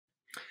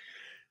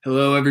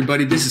Hello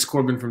everybody, this is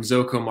Corbin from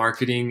Zoco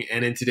Marketing,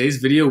 and in today's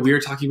video we are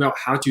talking about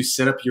how to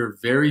set up your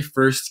very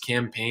first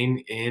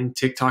campaign in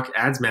TikTok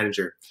Ads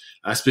Manager.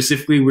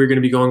 Specifically, we're going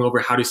to be going over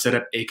how to set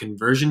up a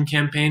conversion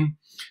campaign.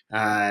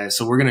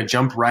 So we're going to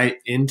jump right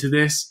into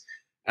this.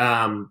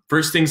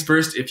 First things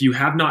first, if you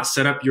have not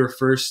set up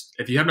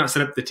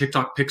the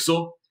TikTok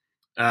pixel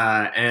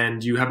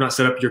and you have not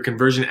set up your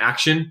conversion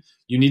action,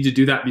 you need to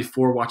do that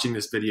before watching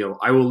this video.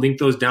 I will link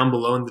those down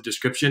below in the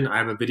description. I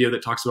have a video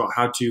that talks about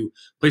how to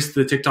place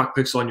the TikTok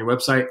pixel on your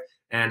website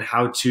and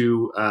how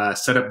to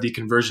set up the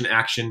conversion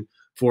action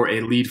for a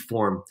lead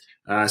form.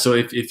 So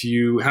if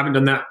you haven't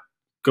done that,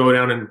 go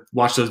down and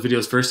watch those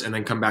videos first and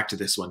then come back to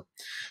this one.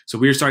 So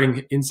we are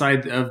starting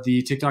inside of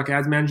the TikTok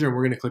Ads Manager, and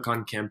we're going to click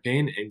on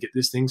Campaign and get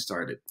this thing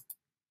started.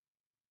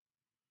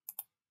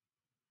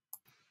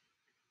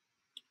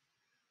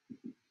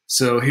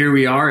 So here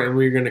we are, and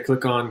we're going to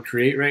click on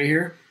Create right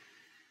here.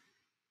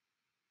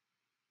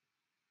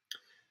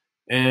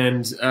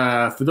 And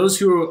for those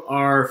who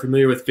are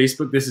familiar with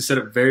Facebook, this is set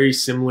up very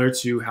similar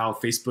to how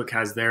Facebook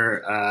has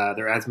their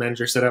ads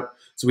manager set up.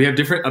 So we have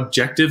different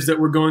objectives that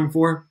we're going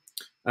for.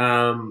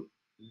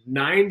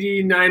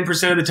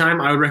 99% of the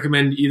time, I would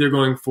recommend either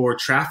going for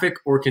traffic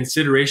or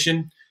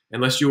consideration,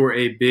 unless you are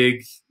a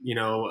big,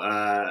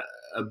 a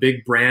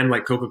big brand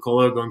like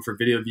Coca-Cola, going for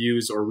video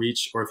views or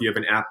reach, or if you have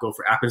an app, go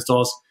for app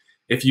installs.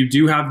 If you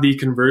do have the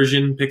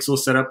conversion pixel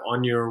set up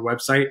on your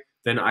website,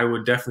 then I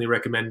would definitely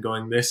recommend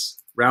going this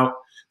route.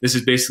 This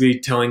is basically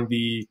telling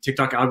the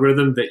TikTok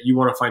algorithm that you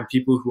want to find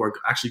people who are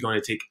actually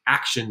going to take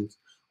action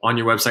on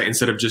your website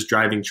instead of just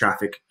driving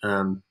traffic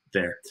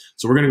there.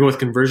 So we're going to go with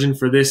conversion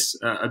for this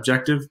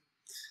objective.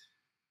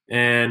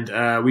 And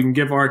we can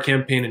give our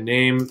campaign a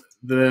name.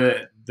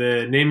 The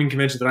naming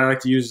convention that I like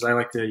to use is I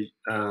like to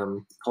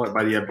call it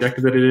by the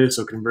objective that it is,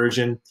 so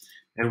conversion.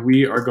 And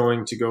we are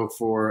going to go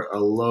for a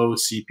low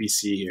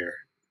CPC here.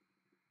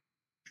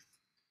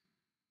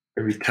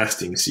 We're going to be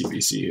testing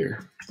CPC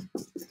here,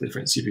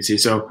 different CPC.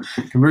 So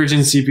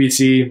conversion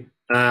CPC.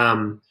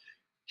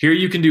 Here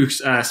you can do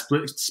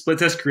split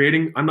test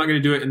creating. I'm not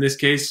going to do it in this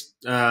case.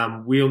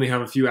 We only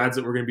have a few ads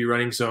that we're going to be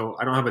running, so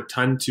I don't have a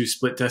ton to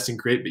split test and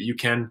create, but you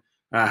can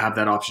have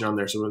that option on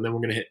there. So then we're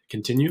going to hit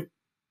continue.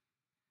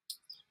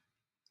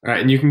 All right,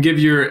 and you can give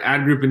your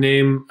ad group a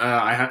name.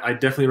 I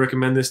definitely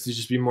recommend this to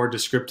just be more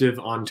descriptive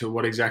onto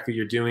what exactly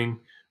you're doing.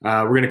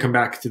 We're going to come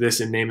back to this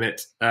and name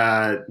it.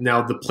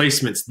 Now, the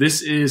placements.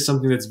 This is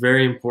something that's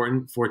very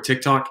important for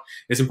TikTok.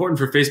 It's important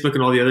for Facebook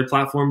and all the other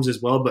platforms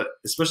as well, but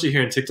especially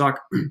here in TikTok.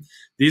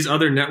 These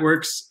other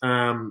networks,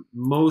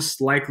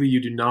 most likely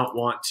you do not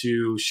want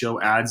to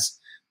show ads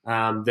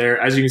there.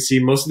 As you can see,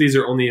 most of these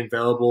are only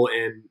available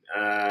in,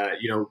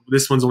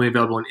 this one's only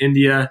available in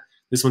India.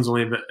 This one's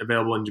only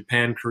available in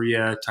Japan,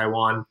 Korea,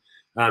 Taiwan.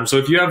 So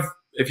if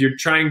you're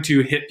trying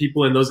to hit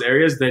people in those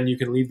areas, then you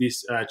can leave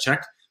these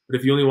checked. But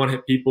if you only want to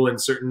hit people in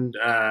certain,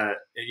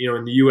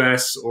 in the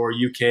US or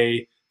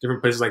UK,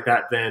 different places like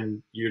that,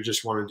 then you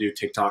just want to do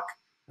TikTok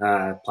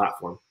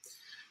platform.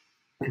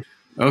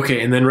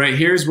 Okay, and then right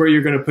here is where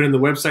you're going to put in the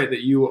website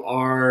that you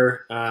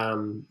are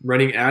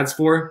running ads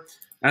for.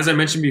 As I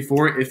mentioned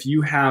before, if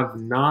you have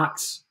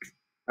not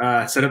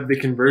set up the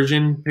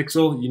conversion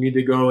pixel, you need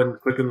to go and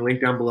click on the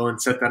link down below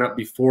and set that up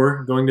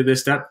before going to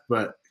this step.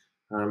 But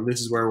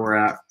this is where we're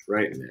at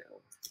right now.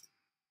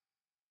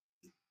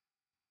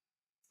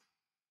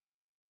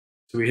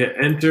 So we hit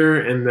enter,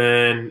 and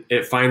then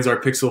it finds our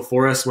pixel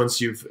for us once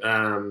you've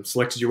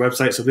selected your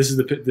website. So this is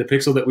the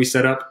pixel that we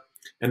set up,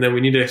 and then we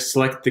need to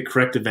select the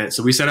correct event.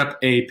 So we set up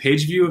a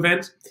page view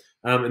event,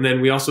 and then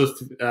we also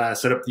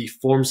set up the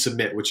form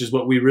submit, which is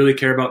what we really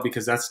care about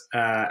because that's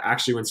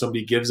actually when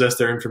somebody gives us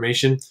their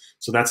information.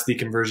 So that's the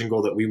conversion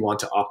goal that we want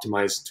to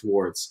optimize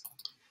towards.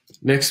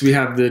 Next, we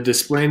have the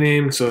display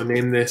name. So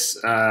name this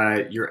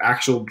your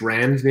actual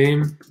brand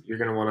name. You're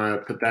going to want to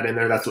put that in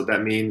there. That's what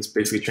that means,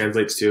 basically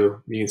translates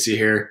to. You can see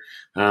here,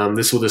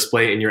 this will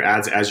display in your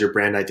ads as your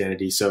brand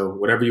identity. So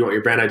whatever you want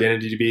your brand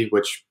identity to be,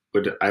 which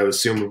I would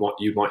assume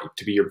you'd want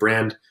to be your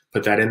brand,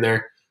 put that in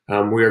there.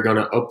 We are going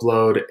to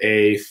upload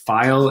a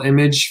file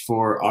image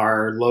for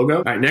our logo.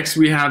 All right, next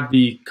we have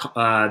the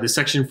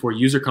section for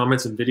user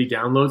comments and video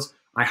downloads.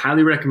 I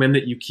highly recommend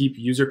that you keep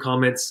user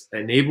comments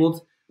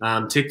enabled.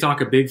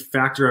 TikTok, a big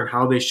factor on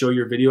how they show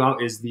your video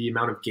out is the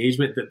amount of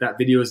engagement that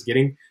video is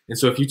getting. And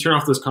so if you turn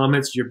off those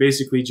comments, you're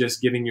basically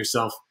just giving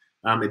yourself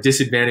a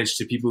disadvantage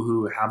to people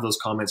who have those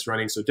comments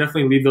running. So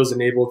definitely leave those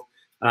enabled.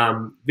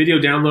 Video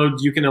download,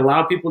 you can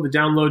allow people to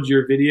download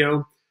your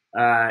video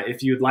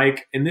if you'd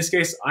like. In this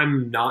case,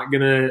 I'm not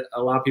going to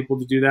allow people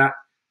to do that.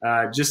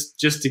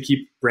 Just to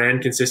keep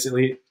brand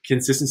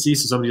consistency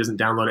so somebody doesn't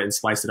download it and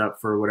slice it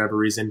up for whatever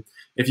reason.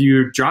 If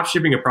you're drop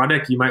shipping a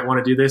product, you might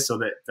want to do this so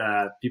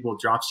that people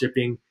drop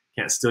shipping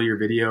can't steal your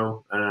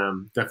video.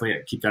 Definitely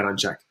keep that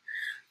unchecked.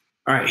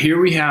 All right, here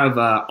we have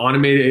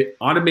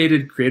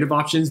automated creative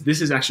options.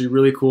 This is actually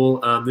really cool.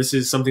 This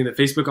is something that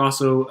Facebook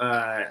also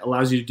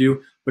allows you to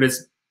do, but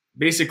it's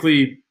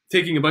basically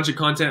taking a bunch of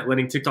content,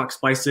 letting TikTok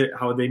splice it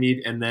how they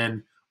need, and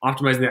then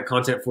optimizing that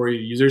content for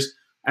your users.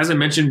 As I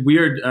mentioned,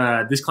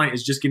 this client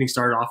is just getting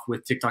started off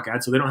with TikTok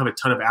ads, so they don't have a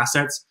ton of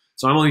assets.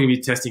 So I'm only going to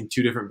be testing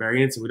 2 different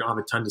variants, and we don't have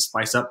a ton to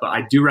spice up. But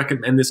I do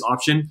recommend this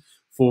option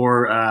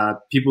for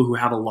people who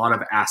have a lot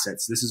of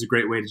assets. This is a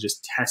great way to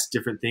just test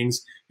different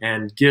things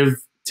and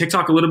give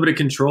TikTok a little bit of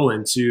control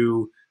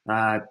into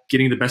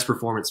getting the best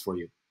performance for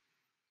you.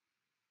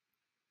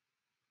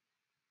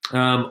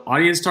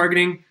 Audience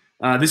targeting.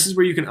 This is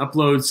where you can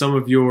upload some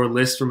of your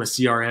lists from a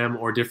CRM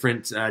or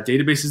different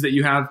databases that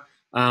you have.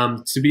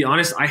 To be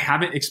honest, I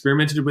haven't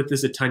experimented with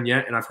this a ton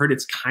yet, and I've heard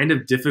it's kind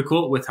of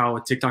difficult with how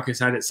TikTok has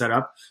had it set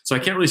up. So I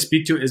can't really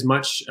speak to it as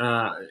much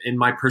in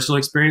my personal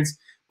experience,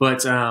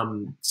 but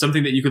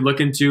something that you could look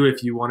into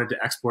if you wanted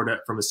to export it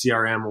from a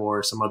CRM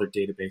or some other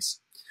database.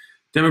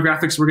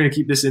 Demographics, we're going to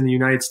keep this in the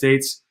United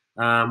States.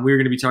 We're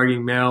going to be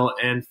targeting male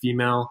and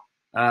female.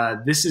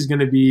 This is going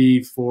to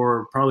be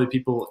for probably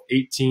people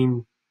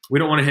 18. We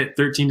don't want to hit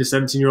 13 to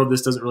 17-year-old.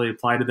 This doesn't really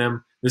apply to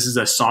them. This is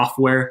a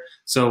software.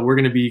 So we're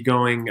going to be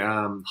going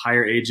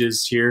higher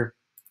ages here.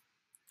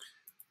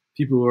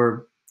 People who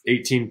are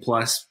 18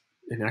 plus,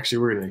 and actually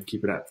we're going to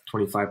keep it at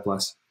 25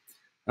 plus.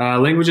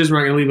 Languages, we're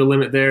not going to leave a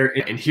limit there.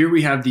 And here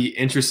we have the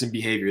interest and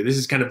behavior. This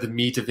is kind of the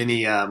meat of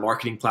any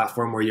marketing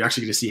platform where you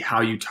actually get to see how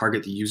you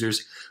target the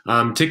users.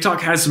 TikTok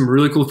has some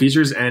really cool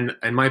features and,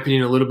 in my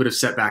opinion, a little bit of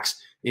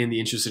setbacks in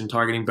the interest in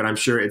targeting, but I'm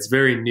sure it's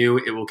very new.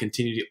 It will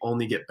continue to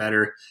only get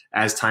better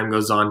as time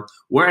goes on.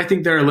 Where I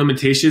think there are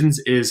limitations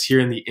is here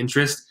in the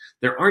interest.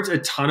 There aren't a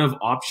ton of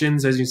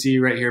options. As you can see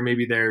right here,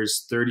 maybe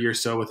there's 30 or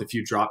so with a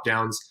few drop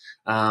downs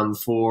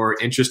for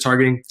interest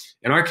targeting.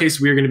 In our case,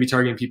 we are going to be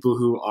targeting people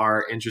who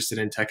are interested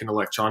in tech and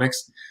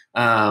electronics.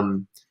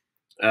 And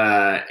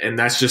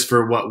that's just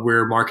for what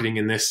we're marketing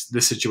in this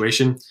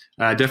situation.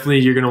 Definitely,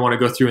 you're going to want to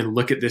go through and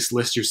look at this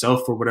list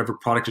yourself for whatever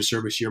product or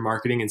service you're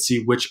marketing and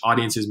see which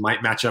audiences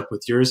might match up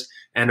with yours.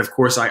 And of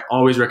course, I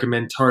always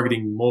recommend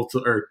testing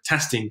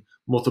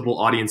multiple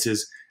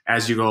audiences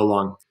as you go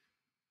along.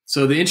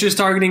 So the interest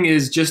targeting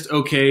is just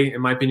okay. In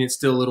my opinion, it's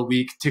still a little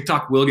weak.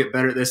 TikTok will get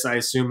better at this, I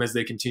assume, as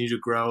they continue to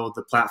grow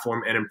the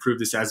platform and improve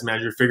this ads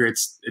manager. Figure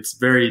it's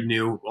very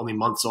new, only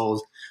months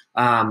old.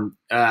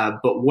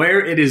 But where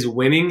it is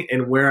winning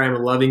and where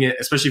I'm loving it,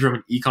 especially from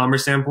an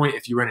e-commerce standpoint,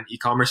 if you run an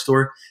e-commerce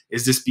store,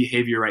 is this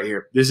behavior right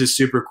here. This is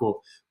super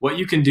cool. What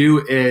you can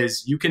do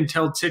is you can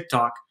tell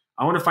TikTok,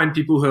 I want to find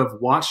people who have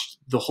watched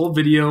the whole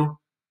video,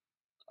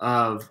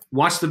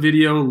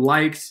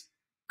 liked,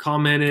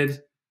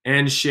 commented,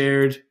 and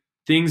shared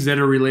things that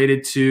are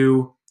related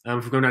to,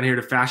 if we're going down here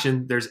to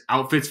fashion, there's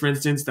outfits, for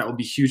instance, that will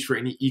be huge for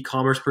any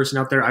e-commerce person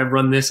out there. I've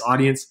run this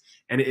audience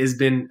and it has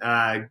been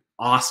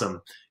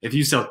awesome. If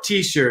you sell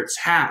t-shirts,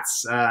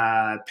 hats,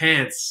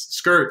 pants,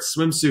 skirts,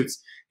 swimsuits,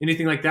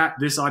 anything like that,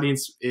 this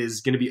audience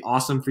is going to be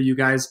awesome for you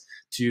guys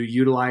to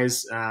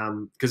utilize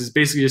because it's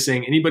basically just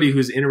saying anybody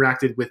who's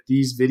interacted with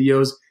these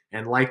videos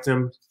and liked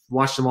them,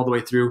 watched them all the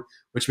way through,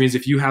 which means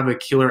if you have a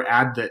killer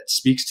ad that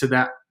speaks to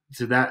that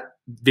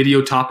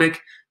video topic,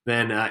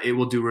 then it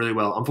will do really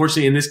well.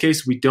 Unfortunately, in this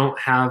case, we don't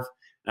have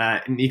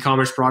an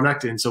e-commerce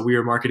product, and so we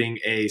are marketing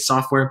a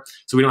software,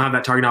 so we don't have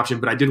that target option,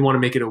 but I did want to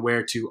make it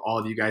aware to all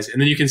of you guys. And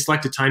then you can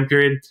select a time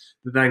period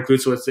that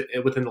includes, so it's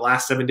within the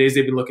last 7 days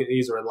they've been looking at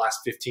these or the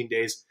last 15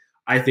 days.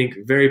 I think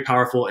very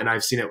powerful, and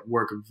I've seen it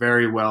work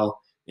very well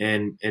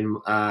in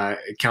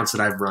accounts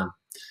that I've run.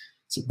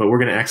 So, but we're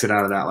going to exit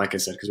out of that, like I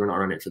said, because we're not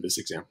running it for this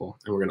example,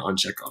 and we're going to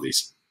uncheck all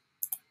these.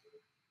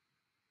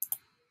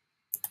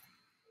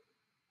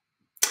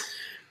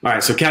 All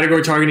right, so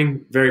category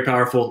targeting, very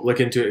powerful. Look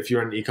into it if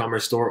you're in an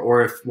e-commerce store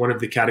or if one of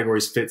the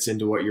categories fits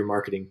into what you're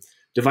marketing.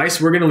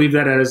 Device, we're going to leave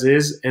that as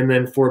is. And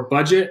then for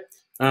budget,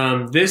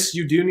 this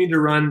you do need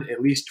to run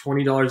at least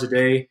 $20 a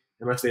day,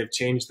 unless they've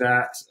changed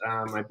that.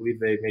 I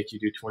believe they make you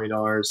do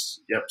 $20.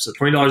 Yep, so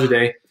 $20 a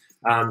day.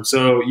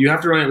 So you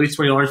have to run at least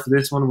 $20 for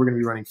this one. We're going to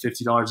be running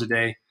 $50 a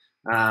day.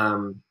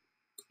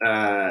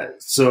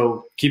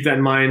 So keep that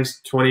in mind,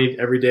 20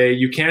 every day.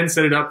 You can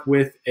set it up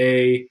with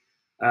a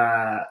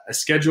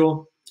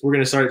schedule. We're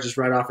going to start it just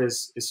right off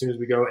as soon as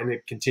we go and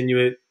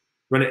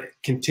run it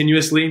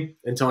continuously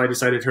until I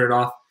decide to turn it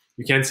off.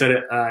 You can set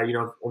it,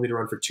 only to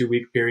run for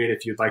 2-week period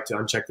if you'd like to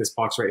uncheck this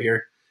box right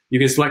here. You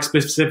can select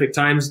specific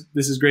times.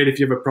 This is great if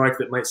you have a product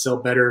that might sell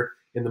better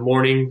in the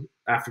morning,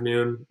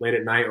 afternoon, late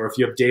at night, or if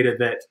you have data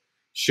that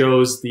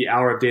shows the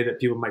hour of day that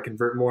people might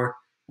convert more.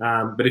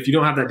 But if you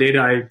don't have that data,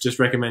 I just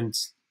recommend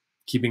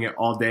keeping it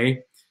all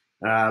day.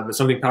 But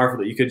something powerful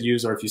that you could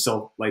use, or if you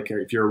sell, like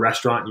if you're a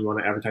restaurant and you want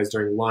to advertise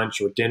during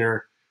lunch or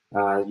dinner,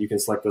 you can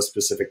select those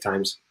specific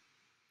times.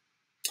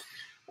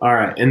 All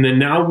right, and then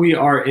now we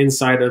are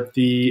inside of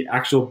the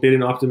actual bid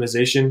and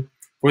optimization.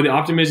 For the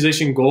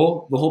optimization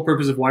goal, the whole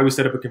purpose of why we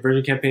set up a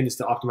conversion campaign is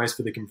to optimize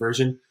for the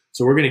conversion.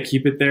 So we're going to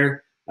keep it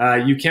there.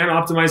 You can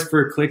optimize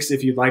for clicks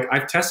if you'd like.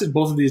 I've tested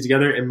both of these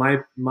together. In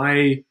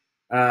my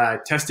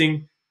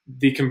testing,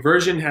 the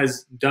conversion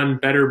has done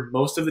better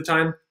most of the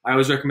time. I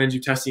always recommend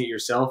you testing it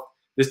yourself.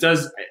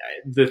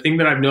 The thing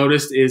that I've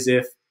noticed is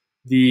if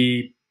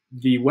the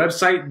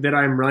website that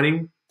I'm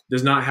running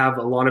does not have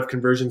a lot of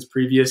conversions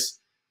previous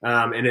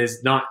and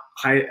is not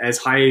as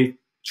high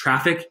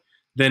traffic,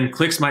 then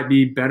clicks might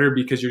be better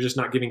because you're just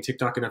not giving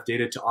TikTok enough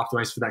data to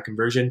optimize for that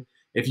conversion.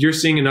 If you're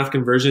seeing enough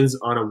conversions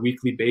on a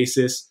weekly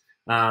basis,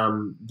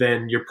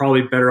 then you're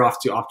probably better off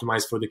to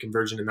optimize for the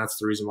conversion, and that's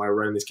the reason why we're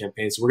running this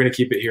campaign. So we're going to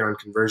keep it here on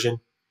conversion.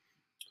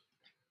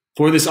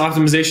 For this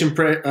optimization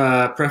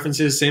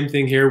preferences, same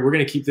thing here. We're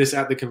going to keep this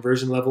at the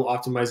conversion level,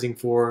 optimizing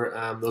for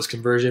those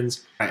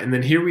conversions. And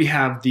then here we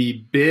have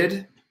the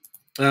bid.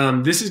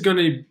 This is going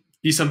to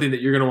be something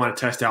that you're going to want to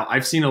test out.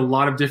 I've seen a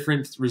lot of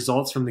different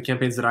results from the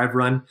campaigns that I've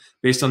run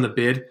based on the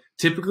bid.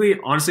 Typically,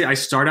 honestly, I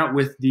start out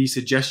with the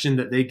suggestion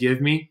that they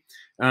give me.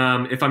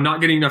 If I'm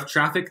not getting enough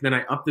traffic, then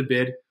I up the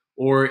bid.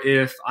 Or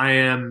if I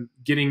am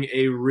getting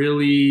a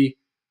really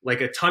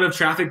like a ton of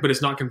traffic, but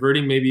it's not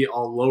converting, maybe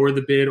I'll lower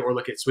the bid or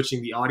look at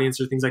switching the audience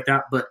or things like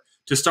that. But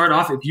to start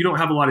off, if you don't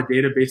have a lot of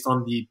data based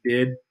on the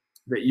bid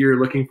that you're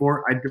looking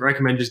for, I'd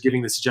recommend just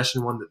giving the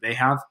suggestion one that they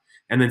have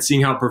and then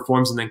seeing how it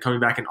performs and then coming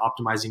back and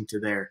optimizing to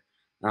there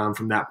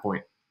from that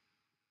point.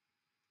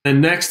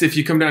 And next, if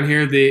you come down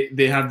here,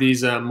 they have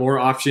these more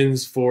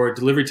options for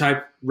delivery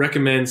type.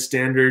 Recommend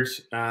standard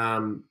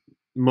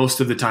most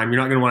of the time.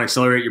 You're not going to want to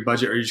accelerate your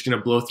budget, or you're just going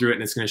to blow through it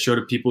and it's going to show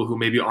to people who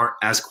maybe aren't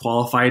as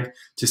qualified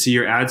to see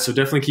your ads. So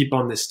definitely keep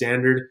on this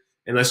standard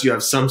unless you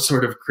have some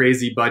sort of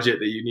crazy budget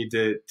that you need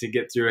to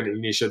get through and you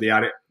need to show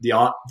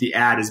the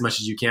ad as much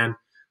as you can,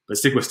 but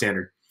stick with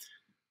standard.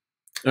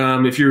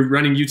 If you're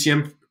running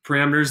UTM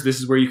parameters, this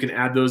is where you can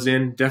add those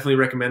in. Definitely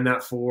recommend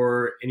that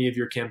for any of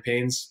your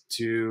campaigns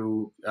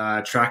to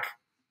track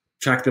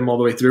them all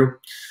the way through.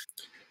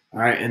 All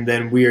right, and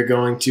then we are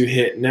going to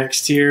hit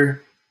next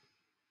here.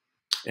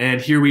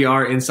 And here we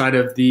are inside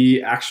of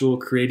the actual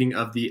creating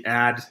of the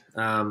ad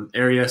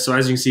area. So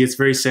as you can see, it's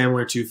very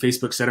similar to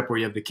Facebook setup where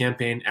you have the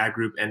campaign, ad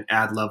group, and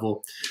ad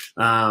level.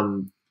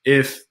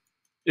 If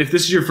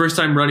this is your first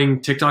time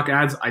running TikTok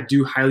ads, I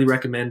do highly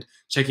recommend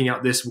checking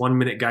out this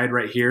 1-minute guide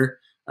right here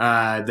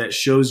that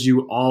shows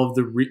you all of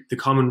the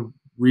common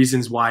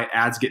reasons why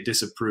ads get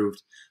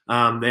disapproved.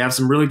 They have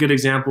some really good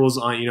examples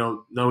on,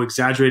 no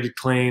exaggerated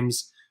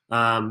claims,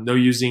 no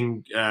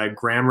using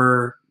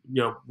grammar,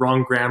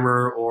 wrong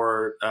grammar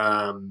or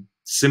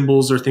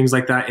symbols or things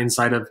like that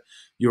inside of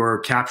your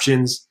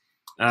captions.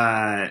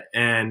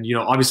 And,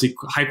 obviously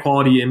high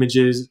quality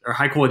images or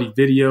high quality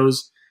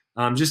videos.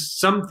 Just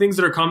some things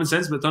that are common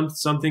sense, but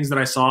some things that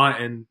I saw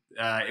and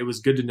it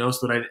was good to know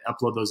so that I didn't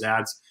upload those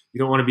ads. You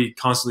don't want to be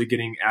constantly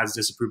getting ads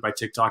disapproved by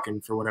TikTok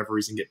and for whatever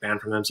reason get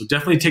banned from them. So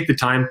definitely take the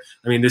time.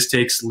 I mean, this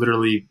takes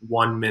literally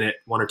 1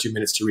 or 2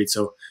 minutes to read.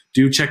 So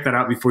do check that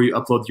out before you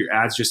upload your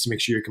ads just to make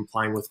sure you're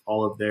complying with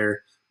all of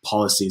their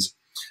policies.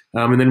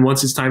 And then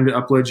once it's time to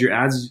upload your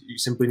ads, you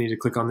simply need to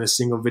click on this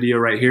single video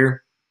right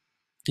here.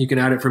 You can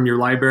add it from your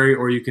library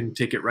or you can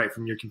take it right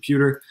from your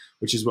computer,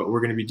 which is what we're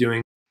going to be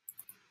doing.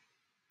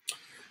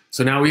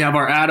 So now we have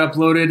our ad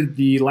uploaded.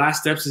 The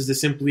last steps is to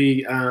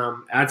simply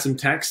add some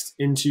text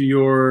into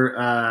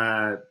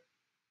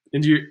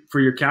for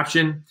your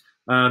caption.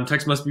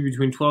 Text must be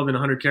between 12 and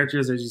 100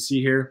 characters, as you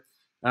see here.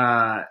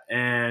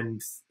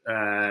 And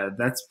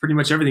that's pretty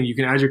much everything. You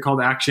can add your call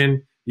to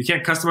action. You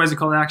can't customize the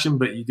call to action,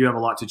 but you do have a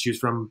lot to choose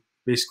from.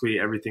 Basically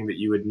everything that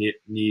you would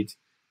need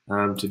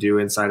to do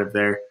inside of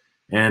there.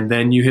 And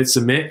then you hit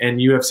submit and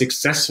you have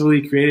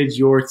successfully created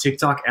your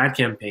TikTok ad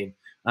campaign.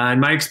 In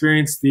my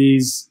experience,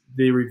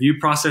 the review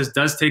process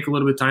does take a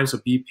little bit of time, so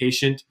be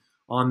patient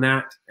on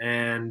that.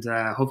 And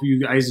hope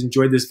you guys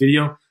enjoyed this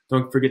video.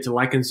 Don't forget to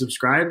like and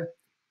subscribe.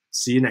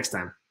 See you next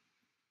time.